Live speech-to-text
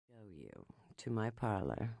to my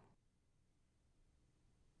parlor.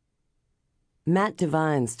 Matt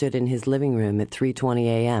Devine stood in his living room at 3:20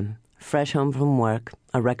 a.m., fresh home from work,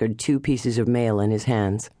 a record 2 pieces of mail in his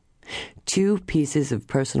hands. 2 pieces of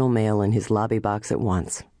personal mail in his lobby box at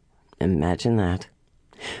once. Imagine that.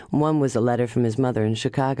 One was a letter from his mother in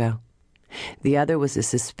Chicago. The other was a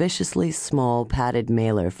suspiciously small padded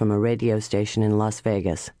mailer from a radio station in Las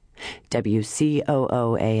Vegas,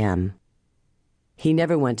 WCOO-AM. He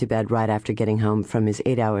never went to bed right after getting home from his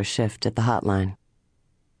 8-hour shift at the hotline.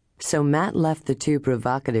 So Matt left the 2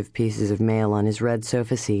 provocative pieces of mail on his red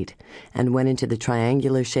sofa seat and went into the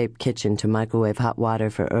triangular-shaped kitchen to microwave hot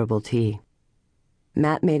water for herbal tea.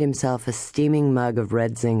 Matt made himself a steaming mug of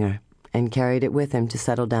red zinger and carried it with him to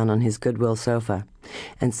settle down on his Goodwill sofa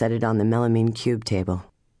and set it on the melamine cube table.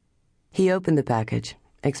 He opened the package,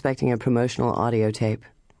 expecting a promotional audio tape.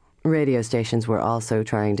 Radio stations were also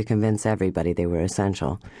trying to convince everybody they were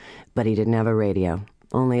essential, but he didn't have a radio,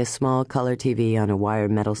 only a small color TV on a wire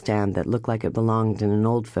metal stand that looked like it belonged in an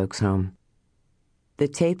old folks' home. The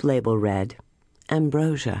tape label read,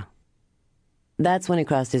 Ambrosia. That's when it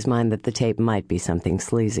crossed his mind that the tape might be something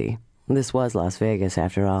sleazy. This was Las Vegas,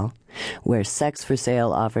 after all, where sex for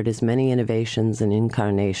sale offered as many innovations and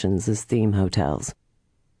incarnations as theme hotels.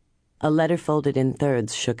 A letter folded in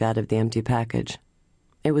thirds shook out of the empty package.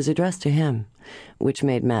 It was addressed to him, which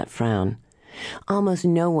made Matt frown. Almost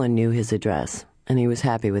no one knew his address, and he was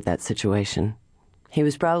happy with that situation. He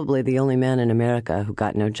was probably the only man in America who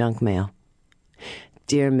got no junk mail.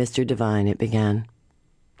 Dear Mr. Devine, it began.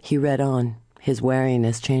 He read on, his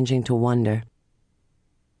wariness changing to wonder.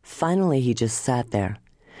 Finally, he just sat there,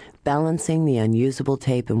 balancing the unusable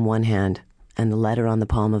tape in one hand and the letter on the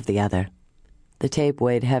palm of the other. The tape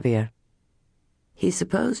weighed heavier. He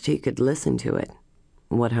supposed he could listen to it.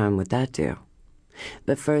 What harm would that do?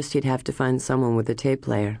 But first he'd have to find someone with a tape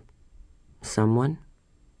player. Someone?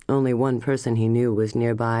 Only one person he knew was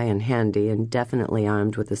nearby and handy and definitely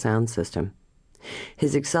armed with a sound system.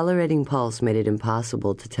 His accelerating pulse made it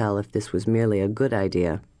impossible to tell if this was merely a good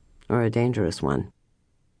idea or a dangerous one.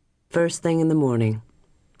 First thing in the morning,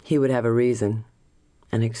 he would have a reason,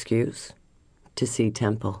 an excuse, to see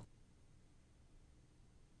Temple.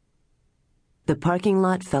 The parking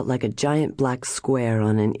lot felt like a giant black square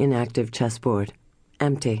on an inactive chessboard,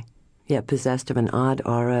 empty, yet possessed of an odd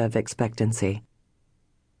aura of expectancy.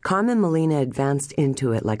 Carmen Molina advanced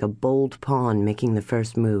into it like a bold pawn making the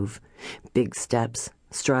first move. Big steps,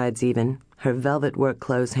 strides even, her velvet work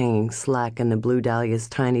clothes hanging slack in the Blue Dahlia's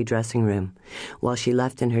tiny dressing room, while she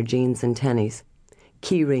left in her jeans and tennies,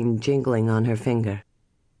 keyring jingling on her finger.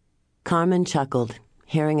 Carmen chuckled,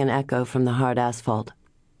 hearing an echo from the hard asphalt.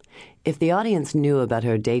 If the audience knew about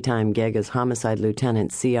her daytime gig as homicide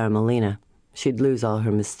lieutenant C.R. Molina, she'd lose all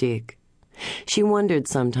her mystique. She wondered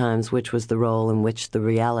sometimes which was the role and which the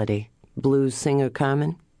reality, blues singer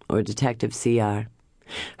Carmen or Detective C.R.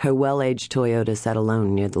 Her well-aged Toyota sat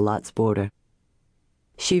alone near the lot's border.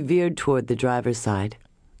 She veered toward the driver's side.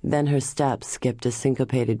 Then her steps skipped a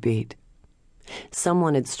syncopated beat.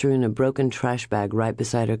 Someone had strewn a broken trash bag right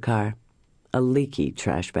beside her car. A leaky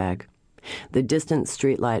trash bag. The distant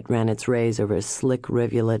streetlight ran its rays over a slick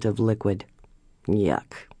rivulet of liquid.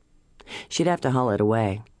 Yuck. She'd have to haul it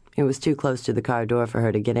away. It was too close to the car door for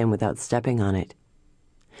her to get in without stepping on it.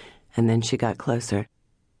 And then she got closer.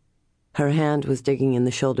 Her hand was digging in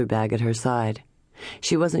the shoulder bag at her side.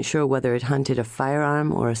 She wasn't sure whether it hunted a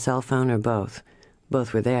firearm or a cell phone or both.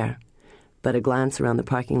 Both were there, but a glance around the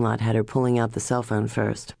parking lot had her pulling out the cell phone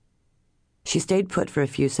first. She stayed put for a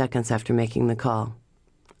few seconds after making the call.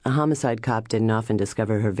 A homicide cop didn't often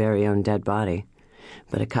discover her very own dead body,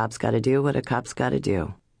 but a cop's got to do what a cop's got to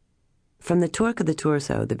do. From the torque of the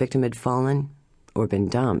torso, the victim had fallen, or been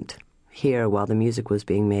dumped, here while the music was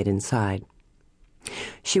being made inside.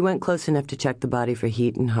 She went close enough to check the body for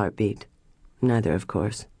heat and heartbeat. Neither, of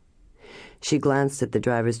course. She glanced at the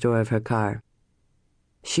driver's door of her car.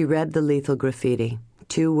 She read the lethal graffiti,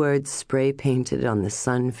 2 words spray-painted on the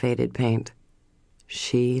sun-faded paint.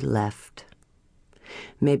 She left.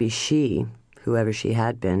 Maybe she, whoever she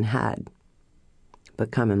had been, had.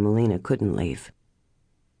 But Carmen Molina couldn't leave.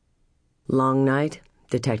 Long night,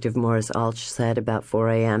 Detective Morris Alch said about 4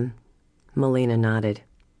 a.m. Molina nodded.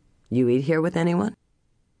 You eat here with anyone?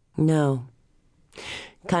 No.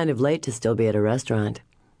 Kind of late to still be at a restaurant.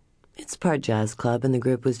 It's part jazz club and the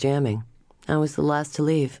group was jamming. I was the last to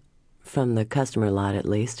leave. From the customer lot, at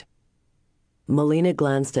least. Molina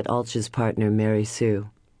glanced at Alch's partner, Mary Sue.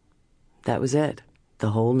 That was it.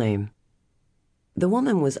 The whole name. The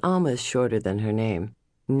woman was almost shorter than her name.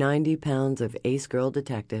 90 pounds of ace girl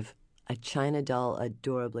detective. A China doll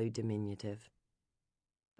adorably diminutive.